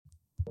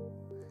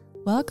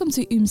Welcome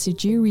to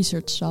UMCG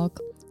Research Talk,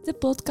 the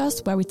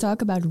podcast where we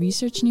talk about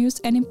research news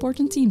and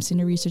important themes in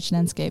the research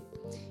landscape.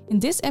 In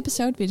this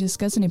episode, we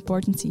discuss an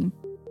important theme,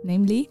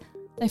 namely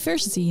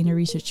diversity in the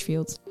research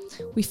field.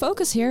 We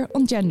focus here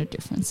on gender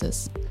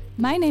differences.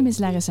 My name is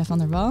Larissa van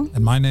der Wal.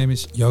 And my name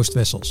is Joost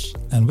Wessels.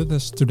 And with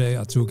us today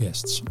are two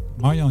guests.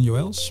 Marjan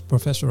Joels,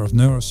 Professor of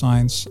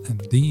Neuroscience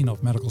and Dean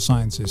of Medical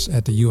Sciences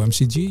at the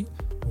UMCG,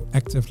 who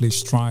actively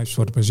strives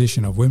for the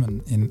position of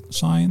women in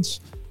science.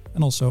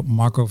 And also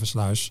Marco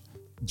Versluis,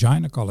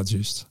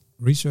 gynecologist,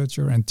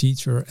 researcher and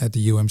teacher at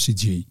the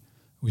UMCG,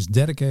 who is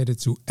dedicated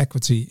to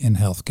equity in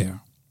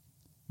healthcare.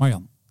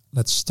 Marjan,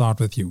 let's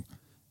start with you.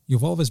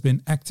 You've always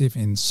been active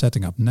in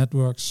setting up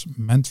networks,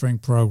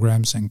 mentoring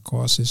programs and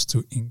courses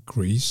to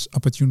increase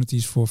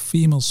opportunities for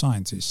female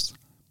scientists.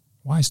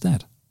 Why is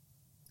that?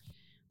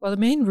 Well, the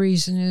main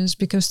reason is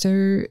because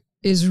there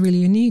is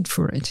really a need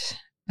for it.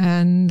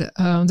 And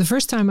the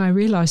first time I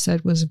realized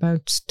that was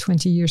about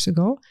 20 years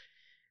ago,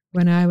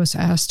 when I was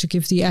asked to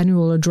give the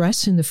annual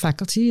address in the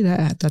faculty.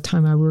 At that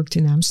time I worked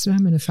in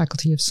Amsterdam in the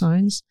Faculty of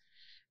Science.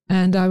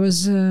 And I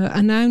was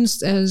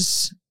announced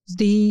as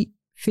the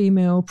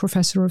female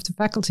professor of the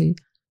faculty.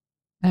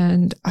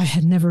 And I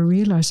had never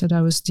realized that I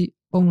was the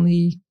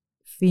only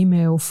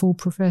female full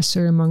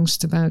professor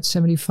amongst about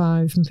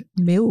 75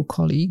 male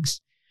colleagues.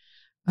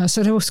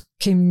 So that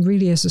came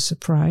really as a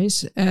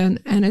surprise. And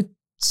it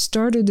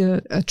started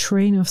a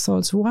train of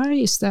thoughts. Why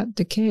is that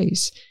the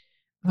case?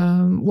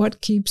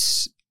 What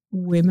keeps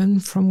women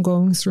from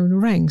going through the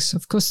ranks?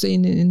 Of course,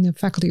 in the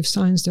Faculty of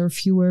Science, there are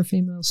fewer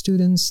female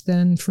students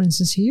than, for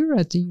instance, here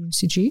at the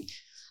UMCG.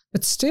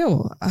 But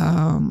still,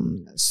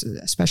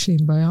 especially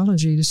in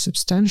biology, the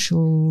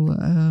substantial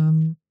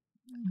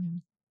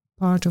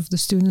part of the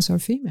students are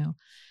female.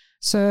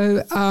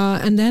 So,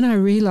 and then I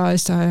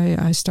realized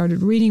I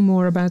started reading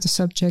more about the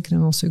subject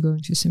and also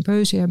going to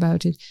symposia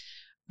about it.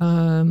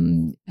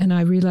 And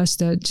I realized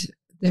that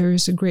there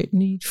is a great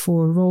need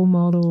for role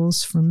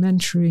models, for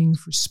mentoring,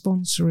 for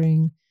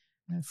sponsoring,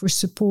 for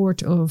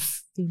support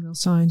of female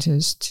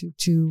scientists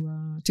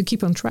to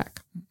keep on track.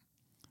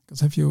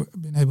 Because have you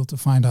been able to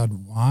find out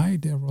why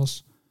there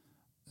was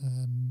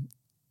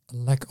a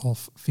lack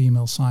of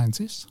female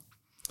scientists?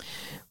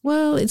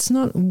 Well, it's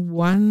not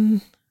one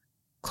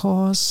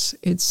cause.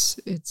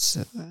 It's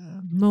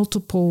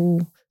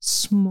multiple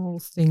small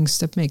things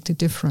that make the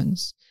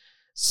difference.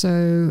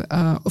 So,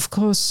 of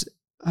course,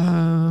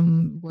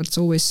 what's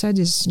always said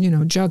is,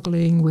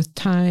 juggling with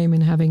time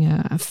and having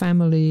a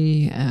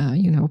family,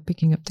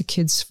 picking up the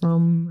kids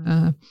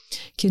from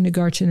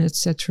kindergarten,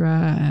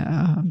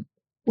 etc.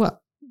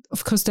 Well,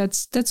 of course,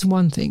 that's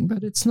one thing,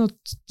 but it's not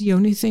the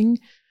only thing.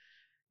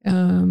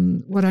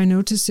 What I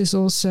noticed is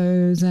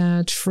also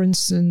that, for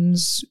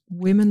instance,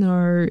 women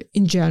are,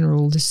 in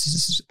general, this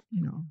is,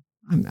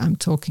 I'm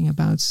talking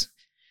about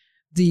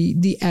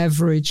the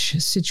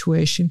average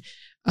situation.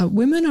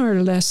 Women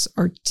are less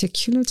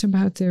articulate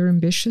about their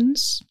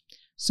ambitions.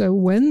 So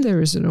when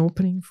there is an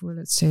opening for,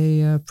 let's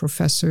say, a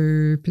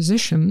professor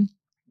position,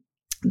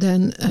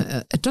 then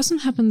it doesn't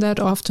happen that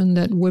often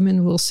that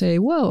women will say,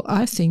 well,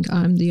 I think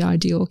I'm the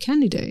ideal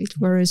candidate,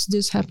 whereas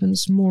this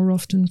happens more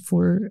often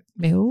for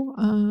male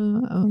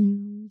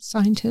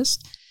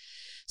scientists.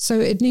 So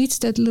it needs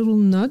that little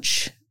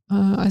nudge.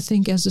 I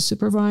think as a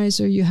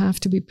supervisor, you have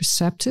to be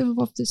perceptive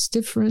of this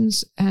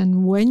difference.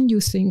 And when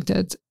you think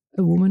that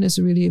a woman is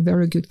really a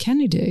very good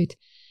candidate,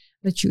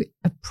 that you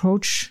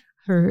approach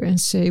her and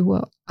say,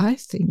 well, I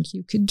think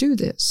you could do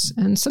this.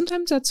 And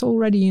sometimes that's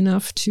already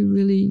enough to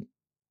really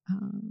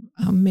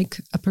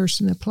make a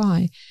person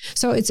apply.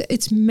 So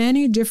it's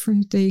many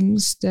different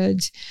things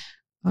that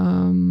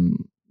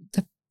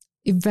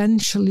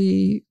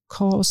eventually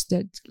cause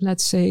that,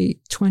 let's say,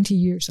 20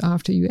 years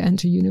after you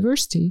enter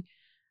university,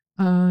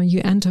 you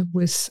end up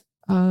with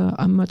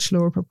a much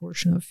lower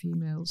proportion of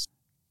females.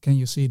 Can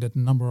you see that the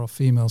number of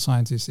female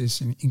scientists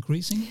is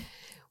increasing?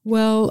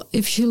 Well,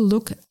 if you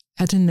look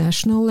at a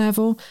national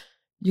level,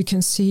 you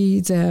can see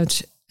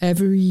that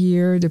every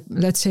year,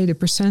 let's say the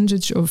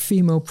percentage of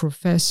female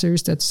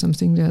professors, that's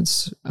something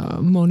that's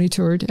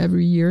monitored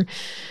every year,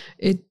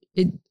 it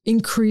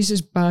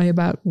increases by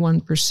about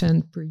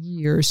 1% per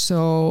year.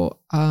 So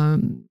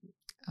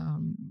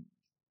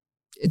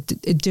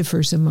it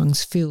differs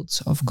amongst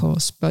fields, of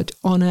course, but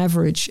on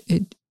average,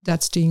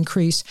 that's the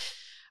increase.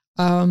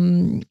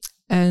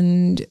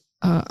 And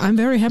I'm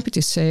very happy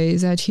to say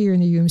that here in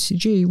the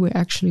UMCG, we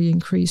actually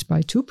increased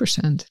by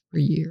 2% per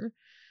year.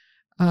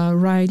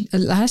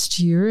 Last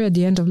year, at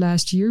the end of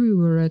last year, we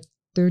were at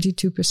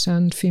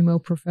 32% female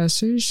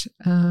professors.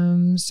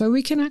 So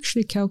we can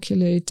actually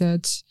calculate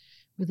that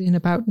within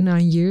about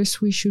 9 years,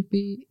 we should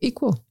be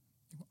equal.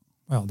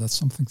 Well, that's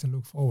something to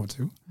look forward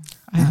to.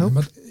 I hope.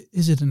 But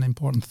is it an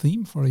important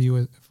theme for the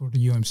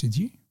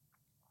UMCG?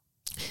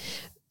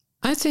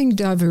 I think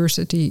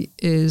diversity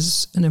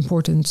is an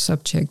important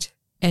subject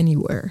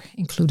anywhere,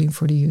 including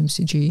for the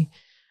UMCG.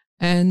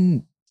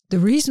 And the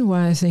reason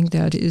why I think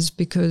that is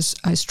because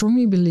I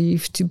strongly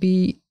believe to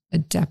be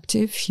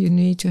adaptive, you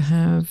need to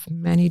have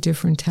many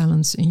different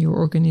talents in your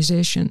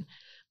organization.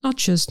 not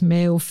just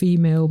male,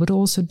 female, but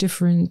also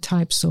different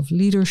types of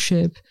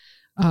leadership,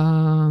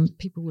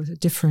 people with a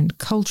different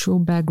cultural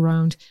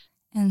background.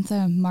 And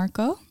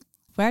Marco,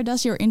 where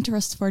does your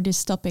interest for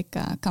this topic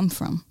come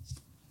from?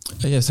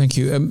 Yes, thank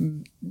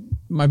you.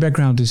 My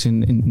background is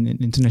in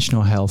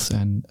international health,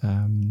 and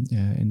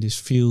in this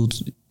field,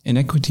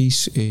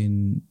 inequities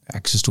in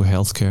access to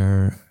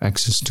healthcare,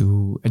 access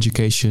to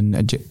education,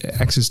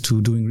 access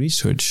to doing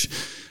research,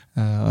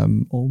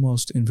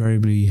 almost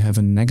invariably have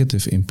a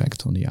negative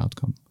impact on the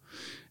outcome.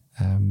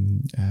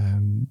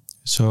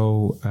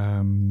 So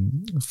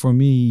for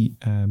me,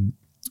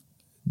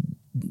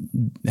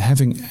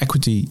 having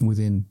equity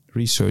within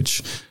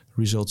research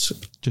results,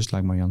 just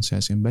like Marjan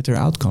says, in better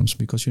outcomes,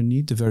 because you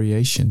need the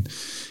variation.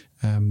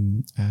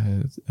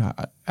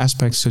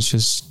 Aspects such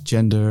as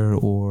gender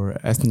or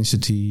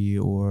ethnicity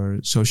or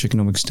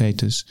socioeconomic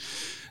status,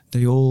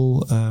 they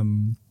all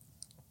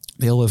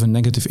have a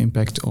negative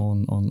impact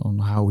on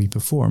how we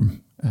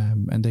perform,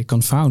 and they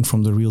confound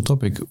from the real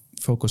topic.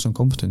 Focus on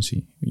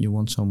competency. You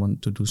want someone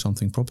to do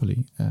something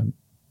properly,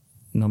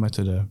 no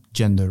matter the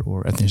gender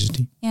or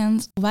ethnicity.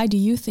 And why do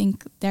you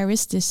think there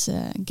is this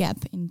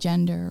gap in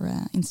gender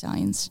in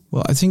science?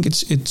 Well, I think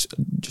it's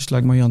just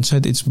like Marjan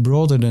said, it's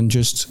broader than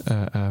just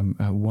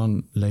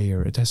one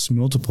layer. It has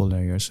multiple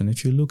layers. And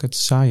if you look at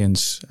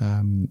science,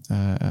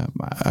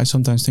 I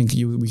sometimes think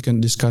we can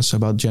discuss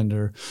about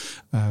gender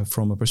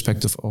from a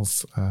perspective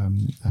of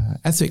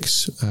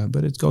ethics,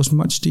 but it goes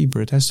much deeper.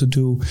 It has to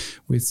do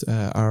with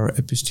our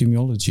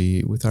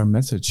epistemology, with our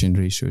methods in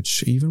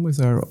research, even with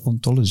our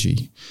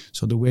ontology.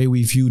 So the way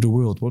we view the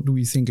world, what do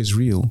we think is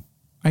real?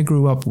 I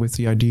grew up with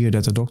the idea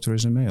that a doctor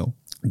is a male,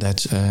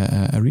 that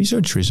a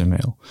researcher is a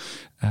male.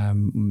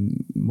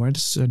 Where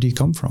does that idea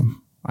come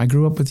from? I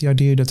grew up with the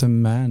idea that a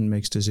man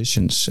makes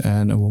decisions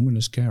and a woman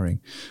is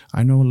caring.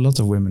 I know a lot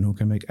of women who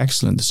can make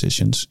excellent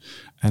decisions,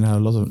 and a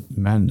lot of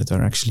men that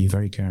are actually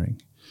very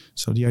caring.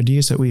 So the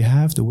ideas that we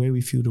have, the way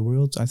we view the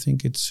world, I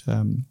think it's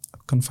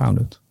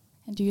confounded.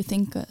 And do you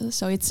think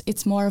so?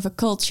 It's more of a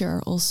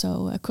culture,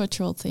 also a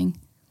cultural thing.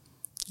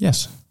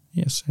 Yes,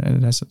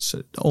 it has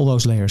all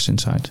those layers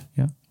inside.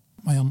 Yeah.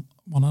 Marjan,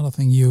 one other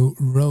thing, you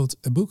wrote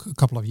a book a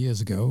couple of years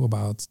ago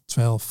about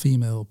 12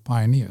 female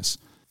pioneers.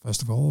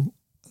 First of all,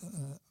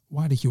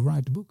 why did you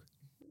write the book?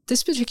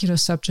 This particular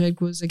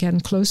subject was again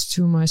close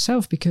to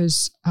myself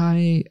because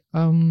I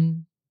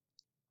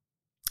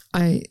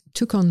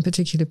took on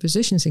particular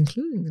positions,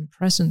 including the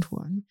present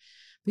one,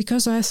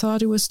 because I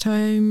thought it was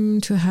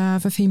time to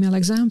have a female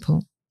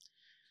example.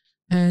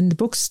 And the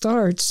book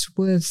starts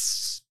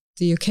with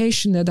the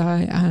occasion that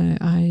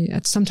I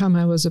at some time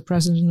I was a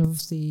president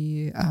of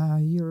the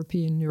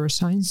European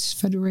Neuroscience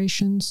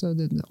Federation, so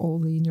that all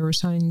the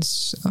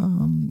neuroscience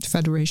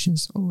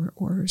federations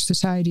or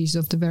societies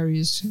of the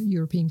various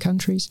European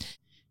countries,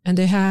 and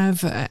they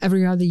have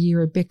every other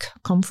year a big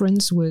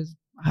conference with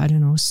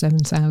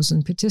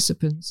 7,000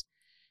 participants.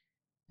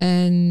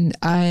 And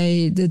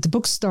the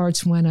book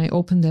starts when I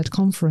opened that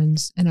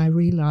conference, and I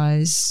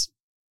realize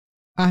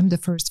I'm the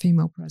first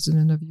female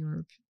president of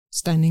Europe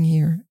standing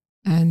here.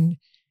 And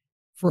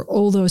for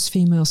all those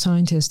female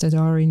scientists that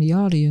are in the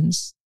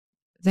audience,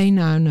 they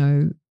now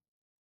know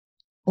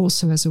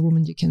also as a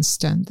woman you can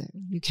stand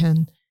there. You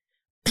can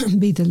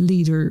be the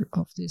leader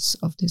of this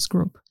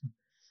group.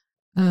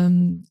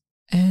 I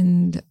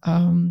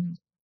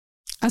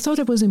thought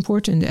it was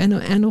important.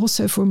 And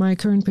also for my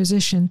current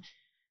position,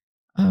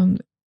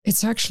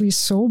 it's actually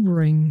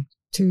sobering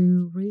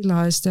to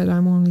realize that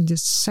I'm only the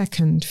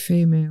second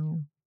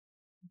female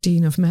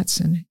dean of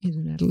medicine in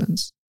the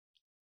Netherlands.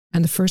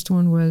 And the first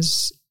one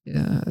was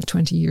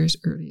 20 years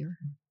earlier.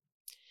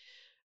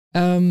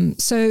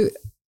 So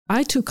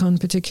I took on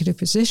particular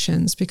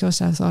positions because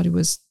I thought it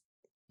was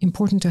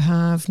important to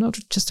have not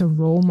just a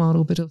role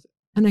model, but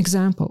an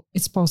example.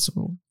 It's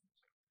possible.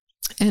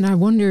 And I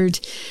wondered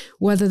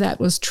whether that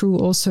was true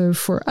also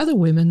for other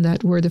women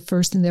that were the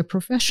first in their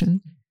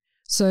profession.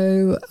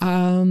 So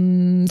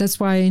that's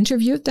why I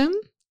interviewed them.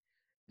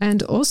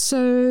 And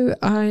also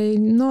I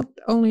not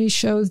only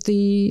showed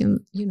the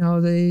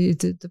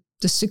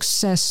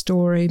success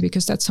story,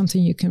 because that's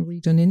something you can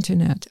read on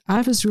internet.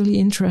 I was really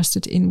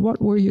interested in what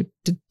were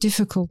the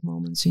difficult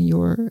moments in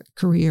your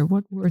career?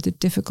 What were the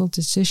difficult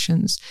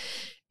decisions?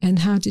 And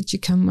how did you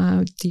come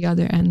out the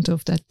other end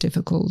of that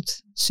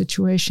difficult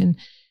situation?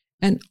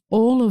 And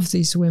all of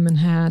these women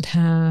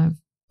have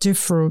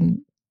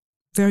different,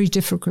 very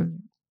difficult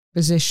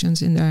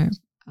positions in their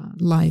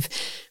life,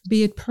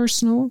 be it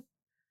personal.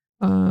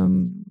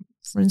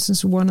 For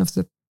instance, one of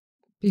the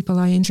people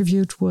I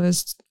interviewed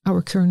was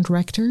our current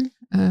rector,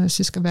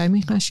 Siska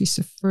Wijminga. She's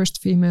the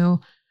first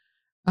female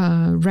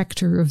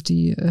rector of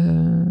the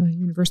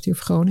University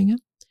of Groningen.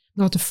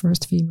 Not the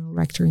first female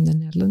rector in the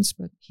Netherlands,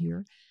 but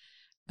here.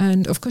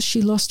 And of course,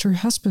 she lost her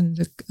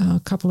husband a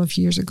couple of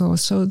years ago.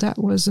 So that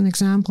was an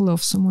example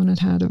of someone that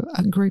had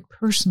a great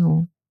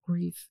personal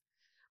grief.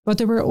 But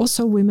there were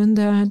also women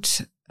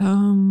that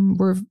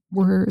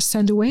were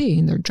sent away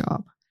in their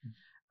job.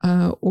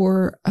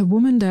 Or a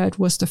woman that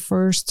was the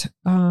first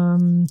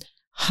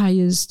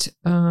highest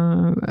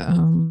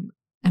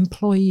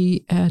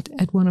employee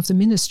at one of the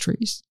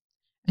ministries.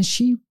 And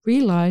she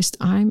realized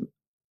I'm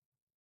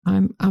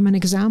an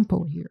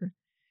example here.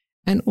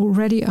 And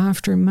already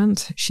after a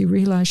month, she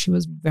realized she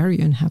was very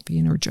unhappy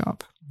in her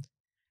job.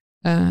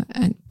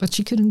 But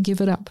she couldn't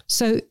give it up.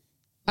 So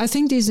I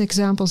think these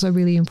examples are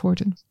really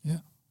important. Yeah.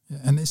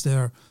 And is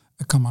there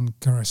a common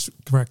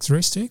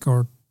characteristic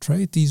or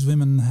trait these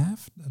women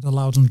have that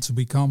allows them to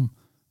become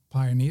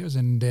pioneers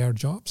in their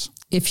jobs?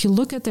 If you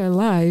look at their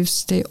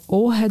lives, they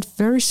all had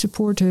very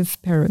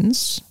supportive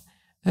parents,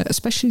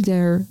 especially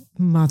their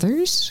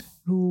mothers,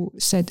 who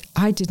said,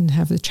 I didn't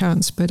have the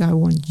chance, but I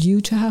want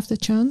you to have the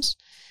chance.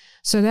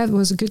 So that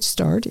was a good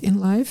start in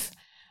life.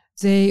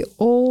 They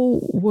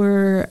all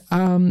were,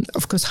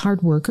 of course,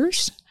 hard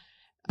workers.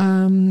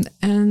 They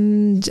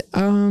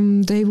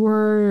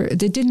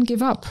didn't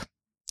give up.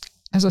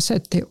 As I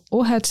said, they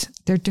all had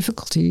their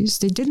difficulties.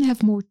 They didn't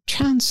have more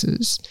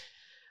chances,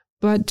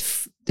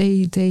 but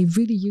they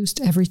really used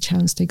every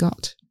chance they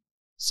got.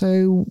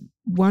 So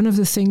one of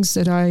the things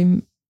that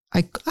I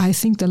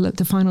think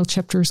the final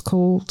chapter is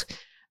called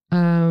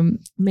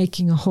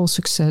making a whole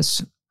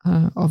success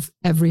of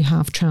every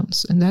half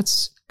chance. And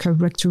that's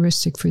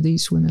characteristic for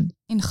these women.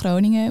 In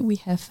Groningen, we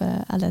have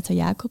Aletta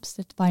Jacobs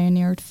that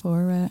pioneered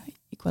for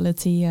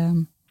equality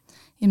in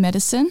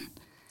medicine.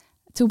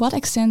 To what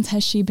extent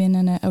has she been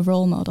a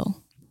role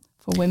model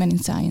for women in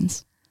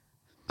science?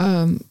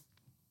 I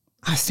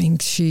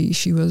think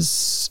she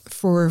was,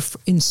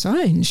 in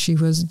science, she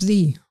was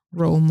the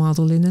role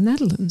model in the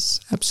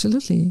Netherlands.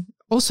 Absolutely.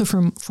 Also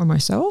for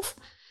myself.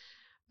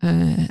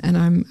 And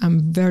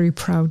I'm very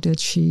proud that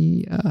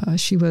she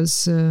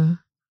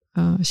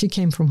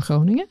came from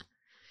Groningen.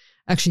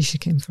 Actually, she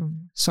came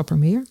from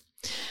Sappermeer.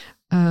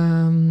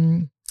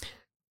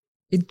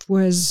 It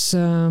was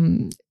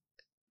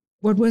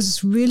what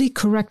was really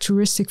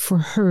characteristic for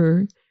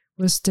her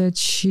was that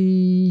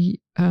she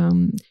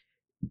had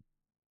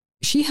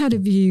a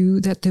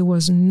view that there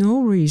was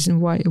no reason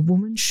why a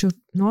woman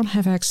should not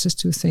have access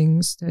to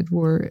things that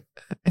were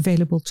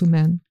available to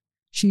men.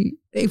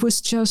 It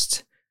was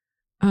just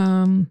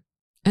an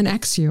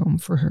axiom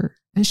for her,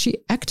 and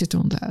she acted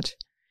on that,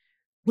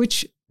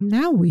 which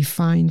now we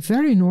find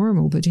very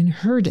normal, but in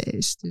her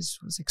days this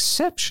was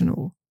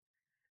exceptional.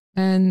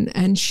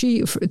 And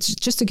she,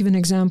 just to give an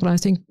example, I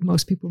think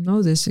most people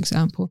know this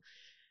example.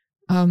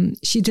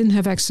 She didn't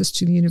have access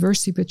to the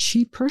university, but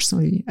she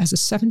personally, as a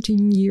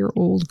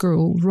 17-year-old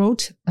girl,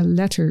 wrote a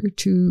letter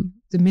to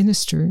the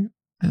minister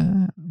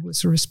who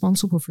was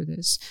responsible for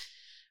this,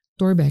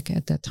 Thorbecke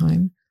at that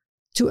time,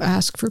 to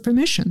ask for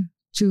permission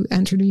to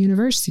enter the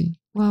university.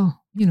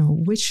 Well,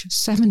 which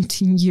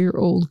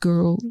 17-year-old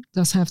girl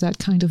does have that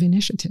kind of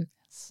initiative?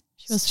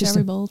 She was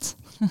very bold.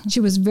 She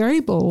was very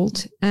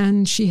bold,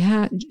 and she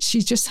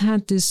just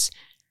had this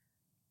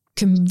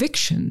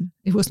conviction.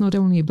 It was not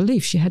only a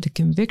belief, she had a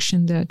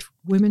conviction that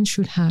women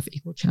should have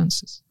equal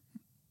chances.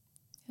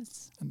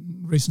 Yes.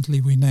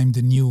 Recently we named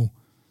the new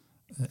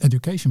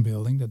education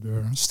building that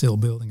we're still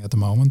building at the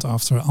moment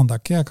after Anda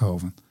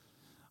Kerkhoven.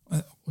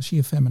 Was she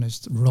a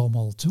feminist role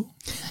model too?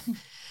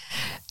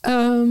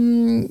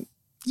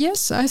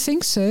 Yes, I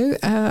think so.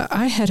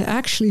 I had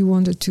actually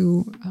wanted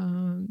to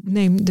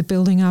name the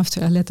building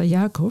after Aletta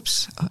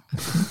Jacobs.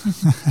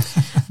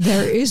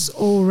 There is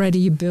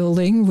already a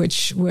building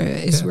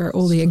where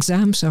all the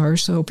exams are,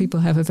 so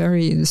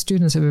the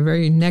students have a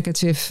very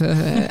negative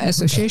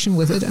association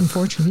with it,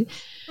 unfortunately.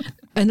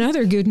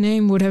 Another good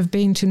name would have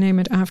been to name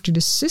it after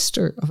the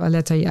sister of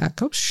Aletta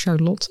Jacobs,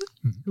 Charlotte,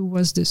 who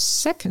was the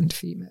second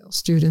female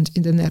student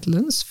in the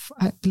Netherlands,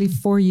 I believe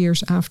 4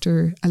 years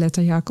after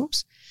Aletta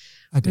Jacobs.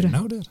 I didn't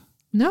know that.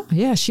 No,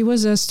 yeah, she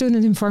was a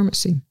student in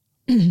pharmacy.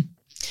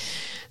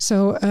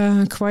 So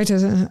quite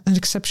an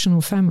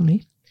exceptional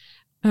family.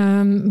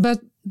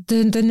 But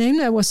the name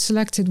that was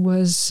selected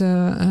was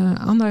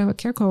Anda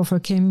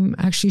Kerkhoven.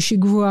 She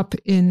grew up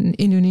in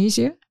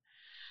Indonesia.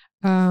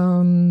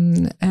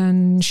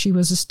 And she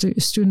was a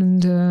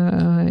student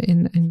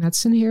in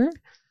medicine here.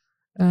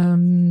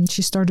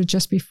 She started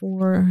just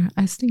before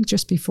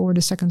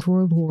the Second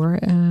World War.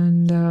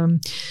 And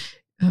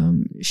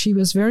she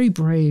was very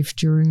brave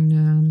during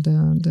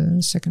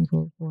the Second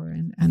World War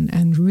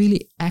and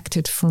really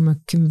acted from a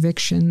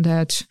conviction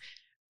that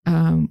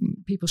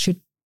people should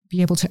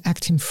be able to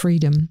act in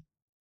freedom.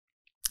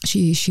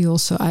 She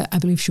also, I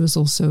believe she was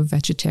also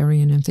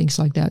vegetarian and things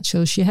like that.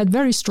 So she had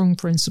very strong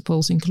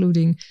principles,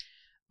 including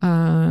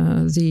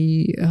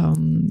the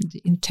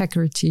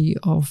integrity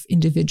of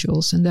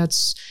individuals. And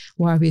that's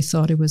why we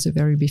thought it was a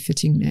very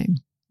befitting name.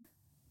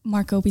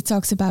 Marco, we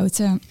talked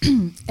about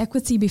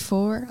equity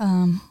before.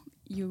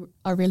 You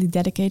are really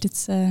dedicated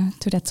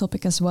to that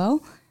topic as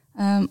well.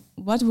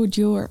 What would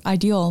your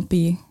ideal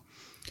be?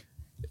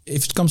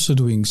 If it comes to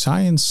doing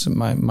science,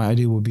 my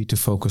ideal would be to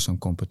focus on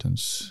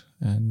competence.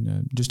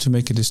 And just to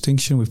make a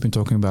distinction, we've been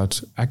talking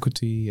about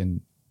equity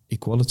and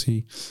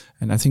equality.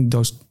 And I think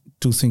those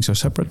two things are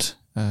separate.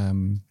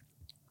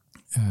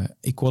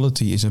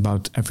 Equality is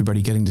about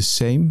everybody getting the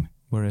same,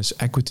 whereas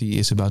equity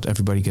is about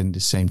everybody getting the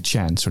same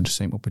chance or the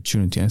same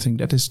opportunity. And I think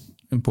that is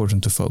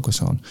important to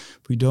focus on.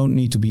 We don't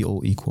need to be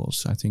all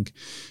equals. I think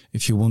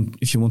if you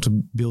want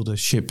to build a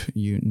ship,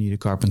 you need a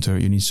carpenter,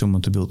 you need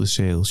someone to build the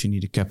sails, you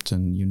need a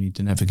captain, you need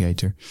a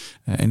navigator.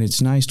 And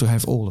it's nice to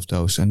have all of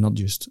those and not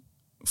just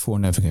 4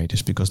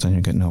 navigators, because then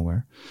you get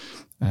nowhere.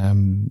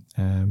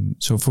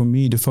 So for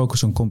me, the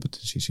focus on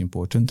competency is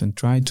important, and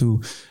try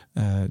to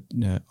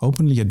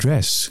openly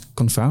address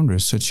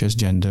confounders such as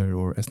gender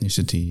or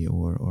ethnicity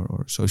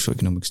or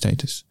socioeconomic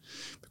status,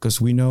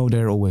 because we know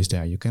they're always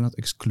there. You cannot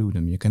exclude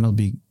them. You cannot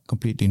be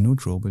completely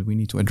neutral, but we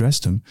need to address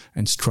them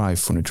and strive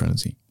for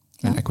neutrality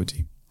and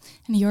equity.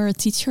 And you're a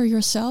teacher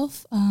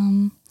yourself.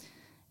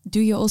 Do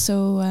you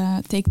also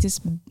take this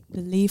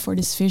belief or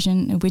this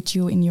vision with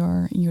you in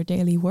your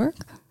daily work?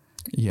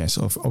 Yes,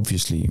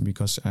 obviously,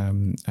 because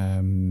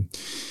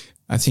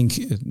I think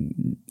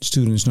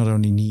students not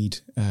only need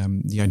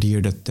the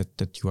idea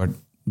that you are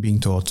being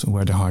taught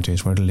where the heart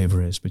is, where the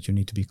liver is, but you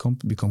need to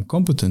become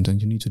competent,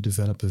 and you need to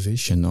develop a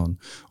vision on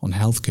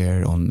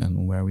healthcare,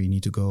 on where we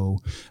need to go.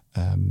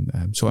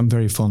 So I'm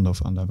very fond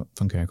of Anna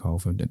van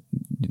Kerkhoven.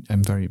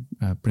 I'm very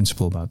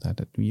principled about that.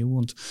 That you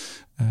want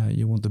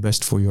the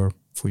best for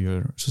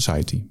your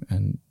society,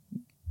 and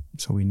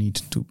so we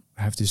need to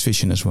have this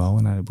vision as well.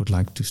 And I would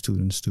like to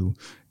students to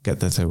get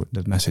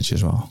that message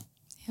as well.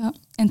 Yeah,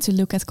 and to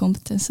look at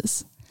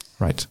competences.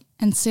 Right.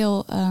 And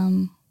still,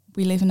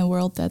 we live in a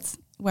world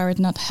where it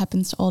not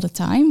happens all the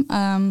time.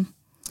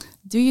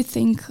 Do you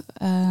think?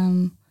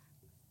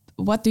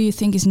 What do you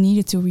think is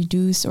needed to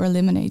reduce or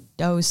eliminate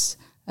those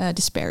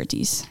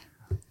disparities?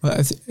 Well,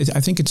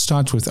 I think it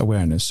starts with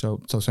awareness. So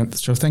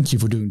thank you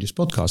for doing this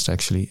podcast,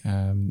 actually.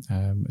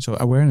 So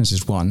awareness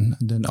is one,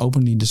 and then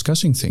openly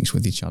discussing things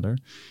with each other,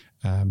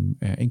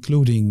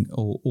 including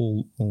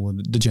all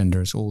the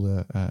genders, all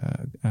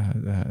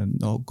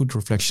good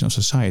reflection of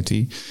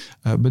society.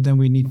 But then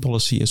we need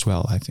policy as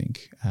well, I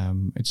think.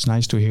 It's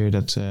nice to hear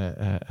that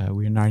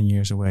we're 9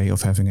 years away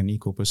of having an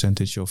equal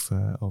percentage of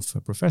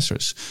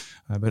professors.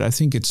 But I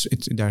think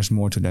there's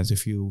more to that.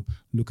 If you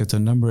look at the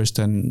numbers,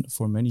 then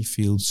for many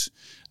fields,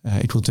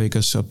 it will take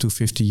us up to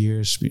 50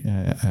 years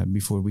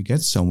before we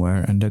get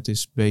somewhere. And that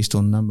is based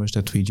on numbers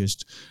that we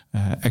just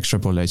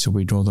extrapolate. So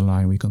we draw the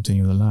line, we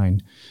continue the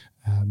line.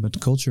 But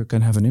culture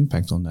can have an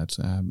impact on that.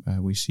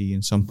 We see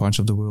in some parts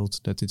of the world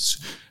that it's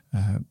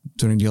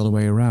turning the other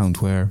way around,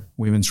 where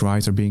women's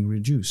rights are being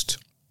reduced.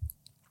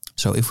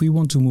 So if we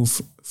want to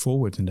move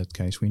forward in that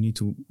case, we need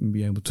to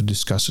be able to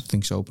discuss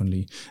things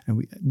openly,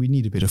 and we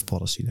need a bit of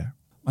policy there.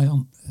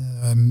 Marjan,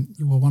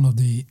 you were one of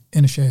the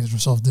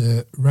initiators of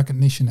the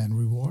Recognition and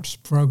Rewards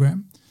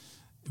program.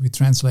 We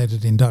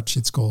translated in Dutch,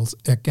 it's called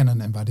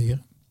Erkennen en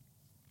Waarderen.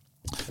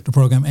 The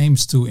program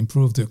aims to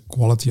improve the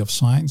quality of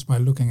science by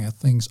looking at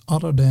things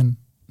other than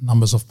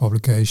numbers of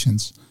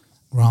publications,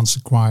 grants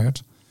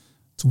acquired.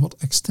 To what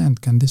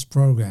extent can this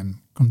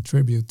program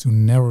contribute to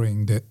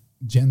narrowing the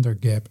gender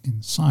gap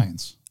in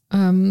science?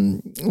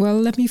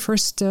 Well, let me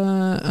first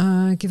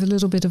give a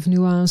little bit of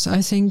nuance.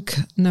 I think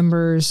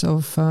numbers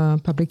of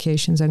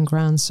publications and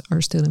grants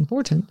are still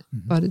important,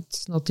 but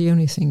it's not the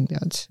only thing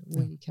that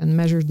we can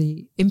measure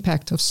the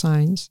impact of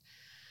science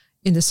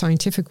in the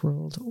scientific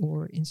world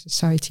or in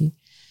society.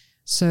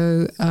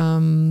 So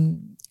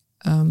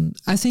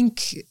I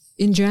think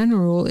in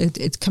general,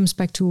 it comes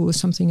back to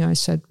something I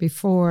said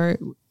before.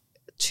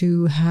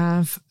 To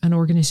have an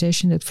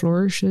organization that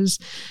flourishes,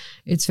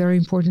 it's very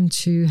important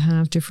to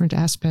have different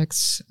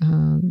aspects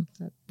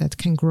that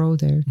can grow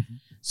there. Mm-hmm.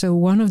 So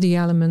one of the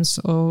elements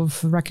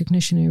of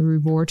recognition and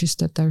reward is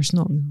that there's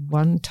not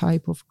one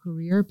type of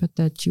career, but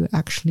that you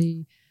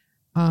actually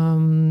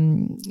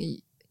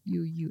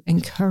you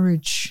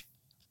encourage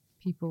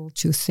people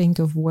to think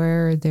of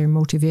where their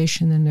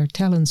motivation and their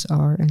talents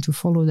are, and to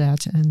follow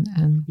that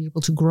and be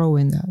able to grow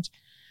in that.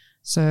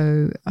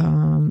 So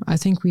I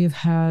think we have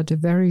had a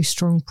very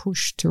strong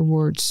push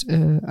towards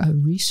a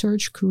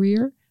research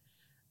career.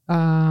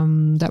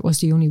 That was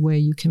the only way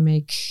you could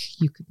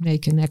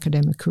make an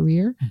academic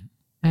career. Mm-hmm.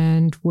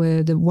 And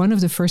one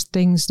of the first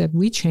things that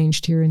we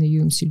changed here in the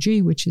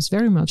UMCG, which is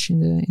very much in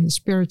the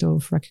spirit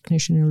of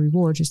recognition and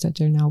reward, is that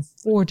there are now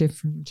 4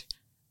 different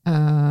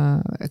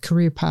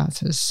career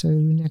paths. So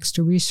next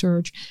to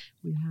research,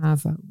 we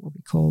have what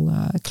we call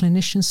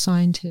clinician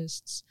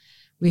scientists.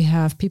 We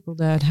have people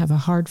that have a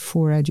heart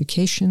for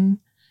education,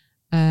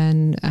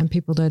 and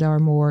people that are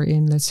more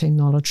in, let's say,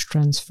 knowledge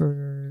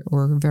transfer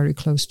or very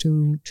close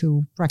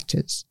to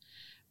practice.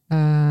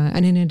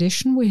 And in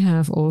addition, we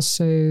have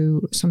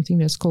also something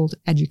that's called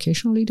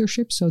educational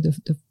leadership. So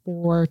the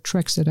 4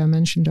 tracks that I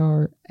mentioned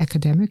are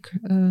academic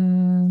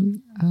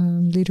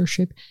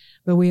leadership,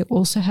 but we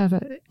also have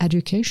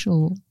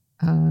educational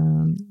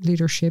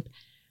leadership,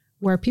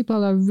 where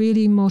people are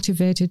really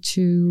motivated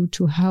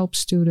to help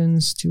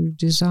students to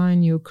design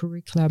new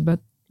curricula,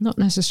 but not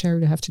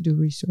necessarily have to do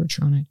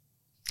research on it.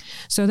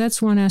 So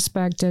that's one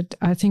aspect that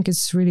I think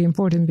is really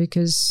important,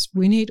 because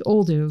we need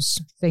all those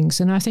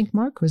things. And I think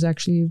Mark was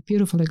actually a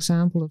beautiful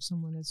example of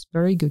someone that's a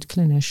very good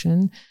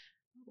clinician,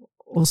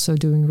 also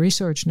doing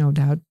research, no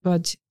doubt.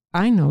 But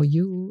I know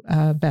you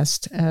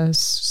best as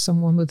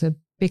someone with a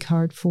big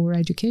heart for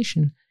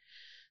education.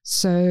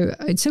 So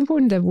it's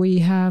important that we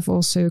have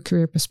also a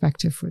career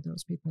perspective for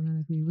those people and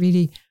that we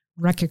really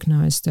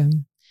recognize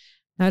them.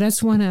 Now,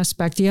 that's one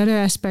aspect. The other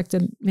aspect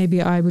that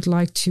maybe I would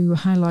like to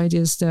highlight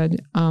is that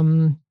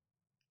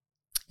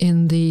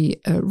in the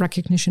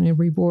recognition and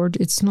reward,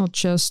 it's not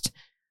just,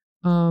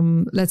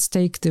 let's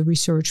take the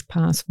research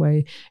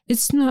pathway.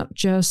 It's not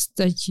just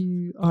that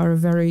you are a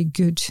very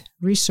good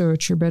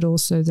researcher, but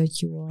also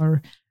that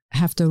you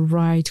have the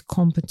right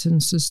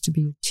competences to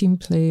be a team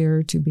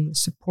player, to be a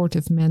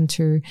supportive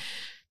mentor,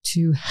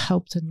 to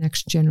help the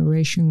next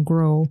generation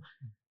grow.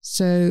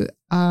 So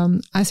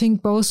I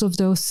think both of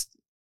those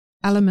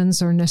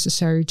elements are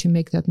necessary to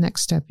make that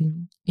next step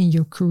in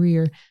your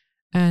career.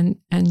 And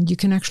you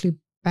can actually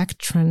back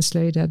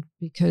translate that,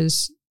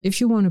 because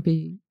if you want to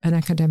be an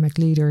academic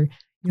leader,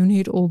 you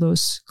need all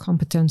those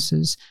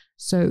competences.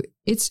 So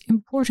it's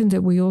important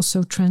that we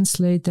also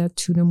translate that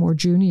to the more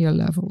junior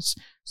levels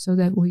so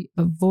that we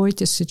avoid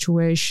the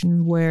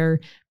situation where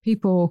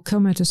people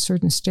come at a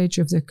certain stage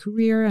of their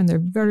career and they're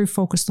very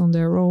focused on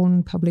their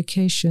own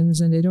publications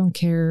and they don't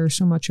care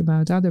so much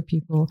about other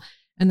people.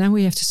 And then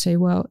we have to say,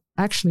 well,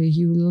 actually,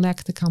 you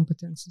lack the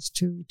competences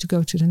to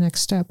go to the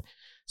next step.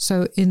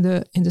 So in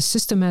the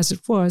system as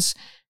it was,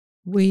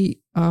 we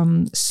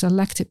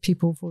selected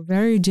people for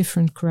very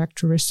different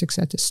characteristics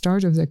at the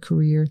start of their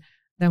career.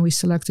 Then we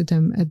selected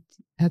them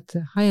at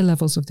the higher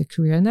levels of the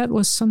career. And that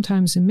was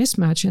sometimes a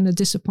mismatch and a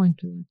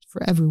disappointment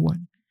for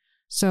everyone.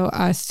 So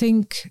I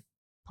think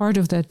part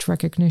of that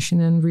recognition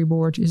and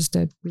reward is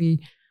that we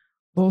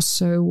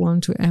also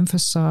want to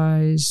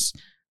emphasize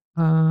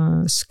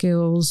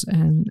skills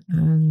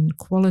and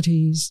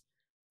qualities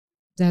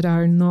that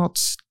are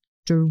not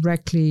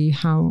directly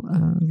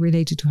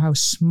related to how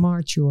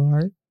smart you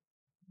are,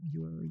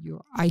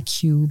 your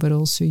IQ, but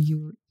also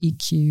your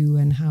EQ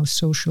and how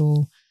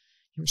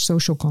your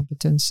social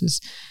competences.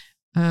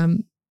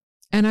 And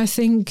I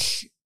think,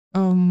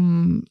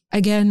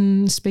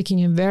 again, speaking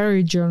in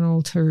very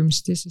general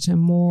terms, this is a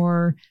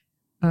more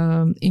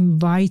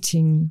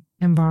inviting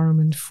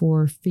environment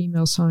for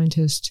female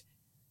scientists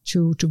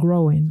to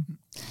grow in.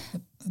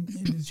 In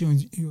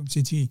the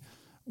UMCG,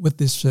 with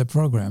this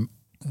program,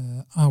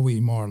 are we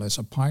more or less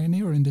a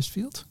pioneer in this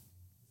field?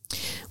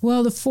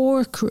 Well, the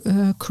 4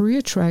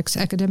 career tracks,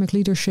 academic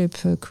leadership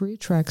career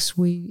tracks,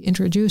 we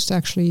introduced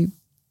actually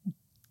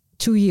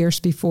 2 years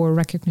before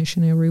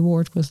recognition and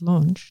reward was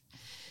launched.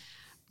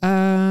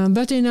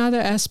 But in other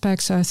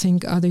aspects, I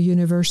think other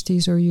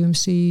universities or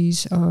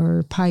UMCs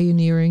are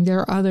pioneering. There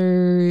are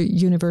other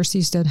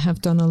universities that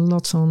have done a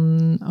lot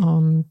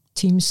on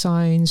team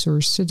science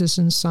or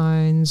citizen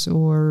science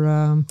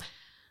or,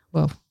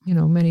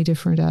 many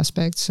different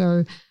aspects.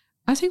 So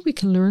I think we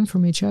can learn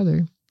from each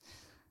other.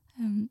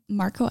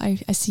 Marco,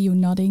 I see you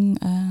nodding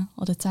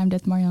all the time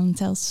that Marjan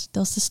tells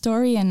the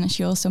story, and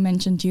she also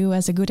mentioned you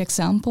as a good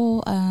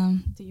example.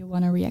 Do you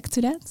want to react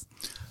to that?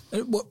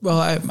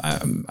 Well,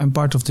 I'm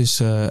part of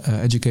this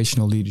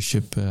educational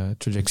leadership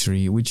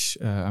trajectory, which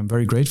I'm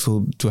very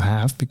grateful to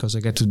have because I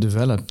get to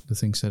develop the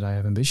things that I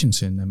have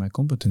ambitions in and my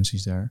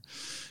competencies there.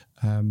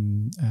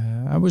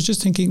 I was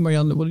just thinking,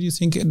 Marjan, what do you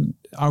think?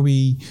 Are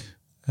we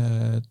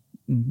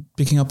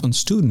picking up on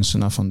students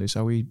enough on this?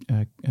 Are we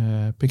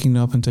picking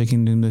up and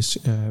taking them this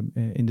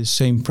in the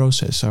same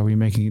process? Are we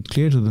making it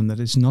clear to them that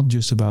it's not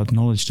just about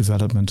knowledge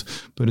development,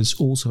 but it's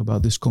also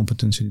about this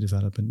competency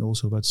development,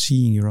 also about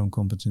seeing your own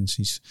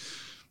competencies?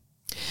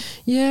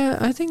 Yeah,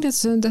 I think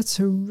that's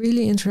a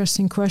really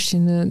interesting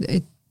question.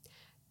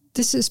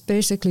 This is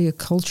basically a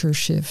culture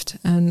shift,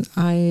 and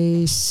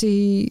I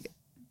see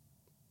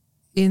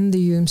in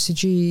the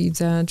UMCG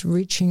that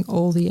reaching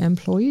all the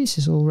employees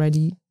is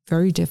already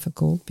very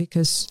difficult,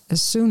 because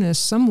as soon as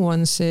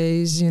someone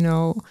says,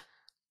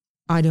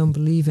 I don't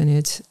believe in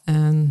it,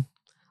 and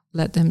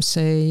let them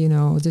say,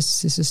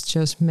 this is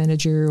just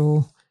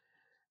managerial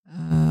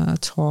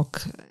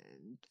talk.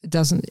 It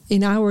doesn't.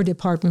 In our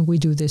department, we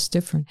do this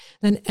different.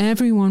 Then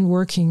everyone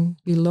working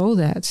below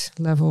that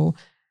level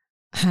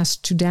has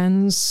to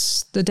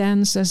dance the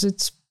dance as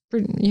it's,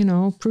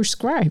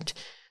 prescribed.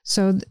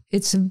 So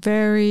it's a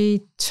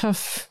very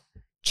tough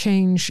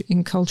change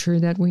in culture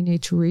that we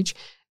need to reach.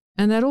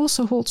 And that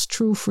also holds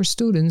true for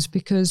students,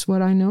 because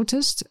what I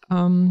noticed,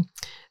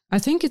 I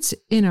think it's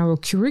in our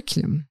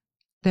curriculum.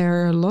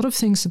 There are a lot of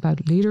things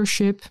about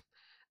leadership,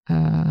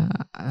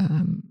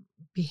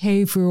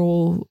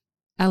 behavioral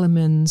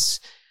elements,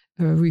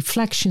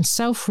 reflection,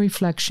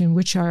 self-reflection,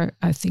 which are,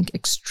 I think,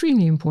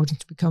 extremely important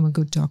to become a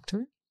good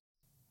doctor.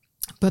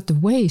 But the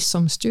way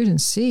some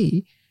students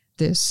see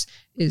this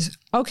is,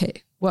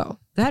 okay, well,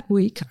 that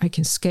week I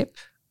can skip,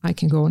 I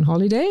can go on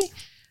holiday,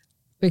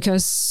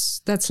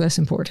 because that's less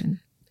important.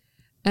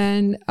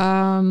 And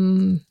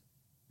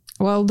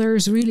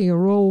there's really a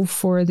role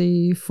for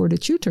the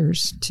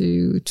tutors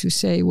to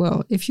say,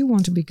 well, if you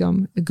want to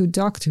become a good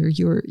doctor,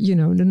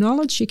 the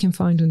knowledge you can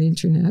find on the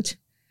internet,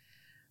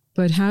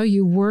 but how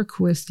you work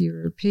with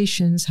your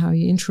patients, how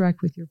you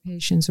interact with your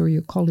patients or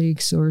your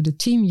colleagues or the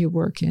team you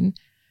work in,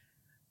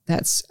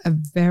 that's a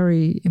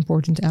very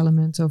important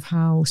element of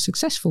how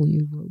successful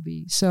you will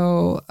be.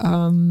 So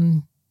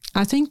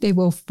I think they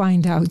will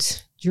find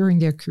out during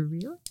their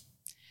career,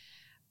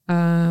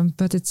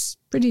 but it's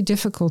pretty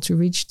difficult to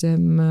reach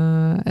them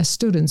as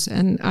students.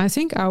 And I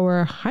think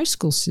our high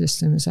school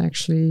system is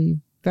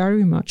actually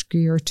very much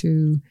geared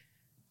to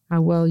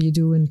how well you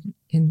do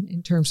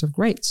in terms of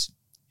grades.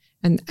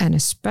 And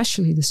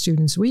especially the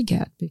students we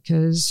get,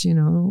 because,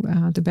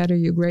 the better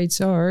your grades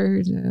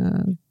are,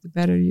 the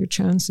better your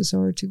chances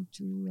are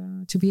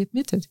to be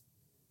admitted.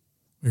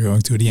 We're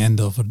going to the end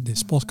of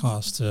this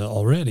podcast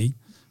already.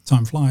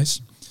 Time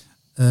flies.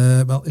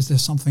 Well, is there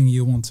something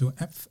you want to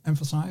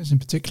emphasize in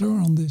particular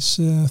on this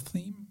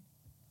theme?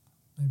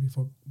 Maybe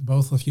for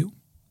both of you?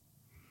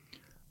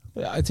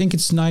 I think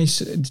it's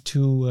nice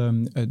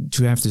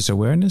to have this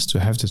awareness, to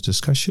have this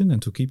discussion, and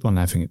to keep on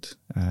having it.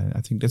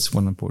 I think that's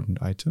one important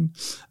item,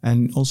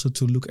 and also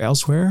to look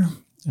elsewhere,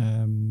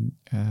 and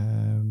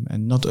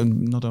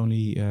not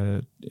only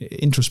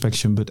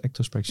introspection but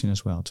extrospection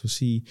as well, to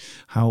see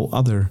how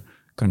other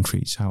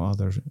countries, how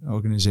other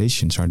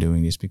organizations are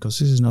doing this, because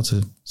this is not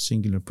a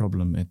singular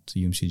problem at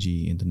the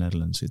UMCG in the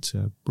Netherlands. It's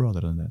broader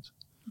than that.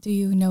 Do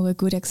you know a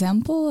good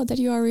example that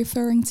you are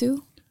referring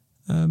to?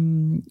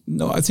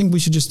 No, I think we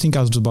should just think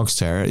out of the box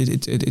there.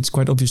 It's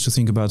quite obvious to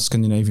think about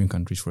Scandinavian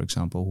countries, for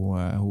example,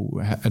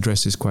 who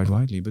address this quite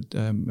widely. But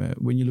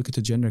when you look at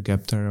the gender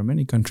gap, there are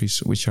many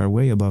countries which are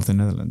way above the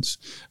Netherlands.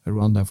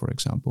 Rwanda, for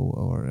example,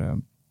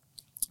 or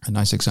a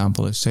nice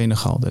example is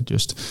Senegal, that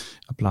just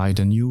applied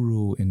a new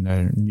rule in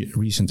their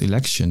recent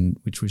election,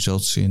 which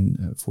results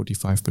in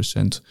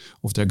 45%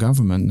 of their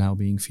government now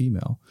being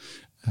female.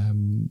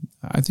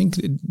 I think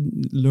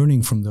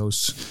learning from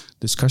those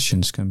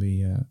discussions can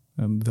be a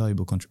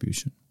valuable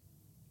contribution.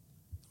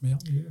 Yeah,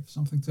 you have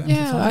something to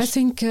emphasize? Yeah, I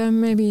think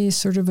maybe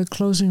sort of a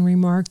closing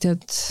remark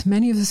that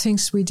many of the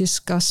things we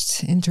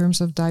discussed in terms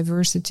of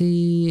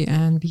diversity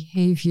and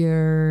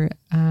behavior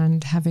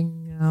and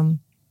having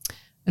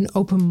an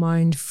open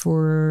mind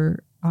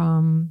for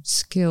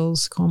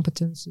skills,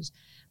 competences,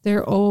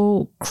 they're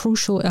all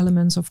crucial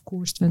elements of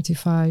Course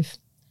 25.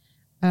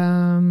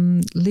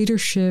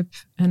 Leadership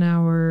and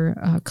our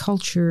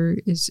culture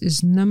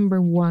is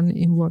number one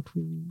in what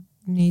we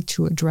need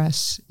to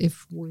address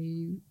if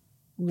we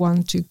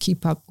want to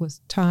keep up with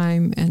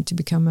time and to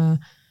become a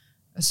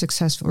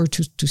successful, or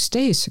to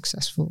stay a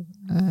successful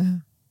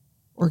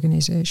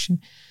organization.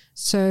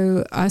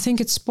 So I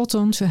think it's spot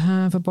on to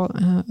have a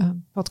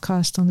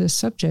podcast on this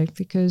subject,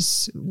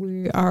 because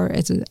we are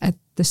at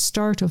the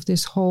start of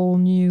this whole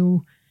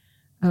new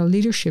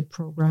leadership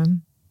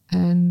program.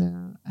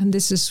 And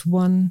this is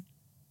one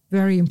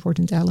very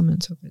important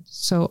element of it.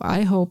 So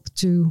I hope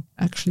to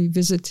actually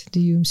visit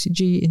the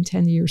UMCG in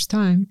 10 years'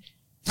 time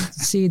to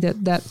see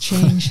that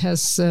change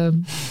has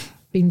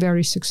been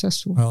very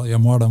successful. Well, you're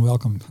more than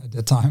welcome at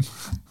that time.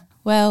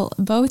 Well,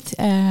 both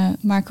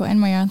Marco and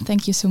Marjan,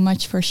 thank you so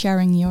much for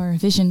sharing your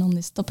vision on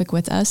this topic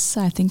with us.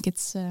 I think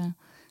it's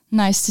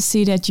nice to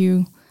see that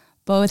you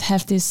both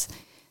have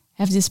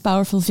this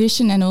powerful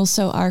vision and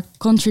also are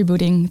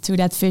contributing to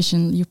that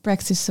vision. You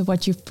practice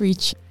what you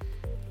preach.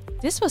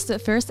 This was the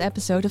first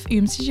episode of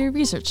UMCG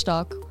Research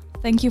Talk.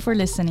 Thank you for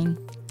listening.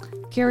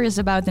 Curious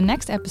about the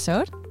next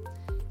episode?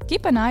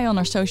 Keep an eye on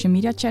our social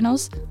media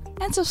channels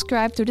and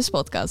subscribe to this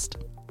podcast.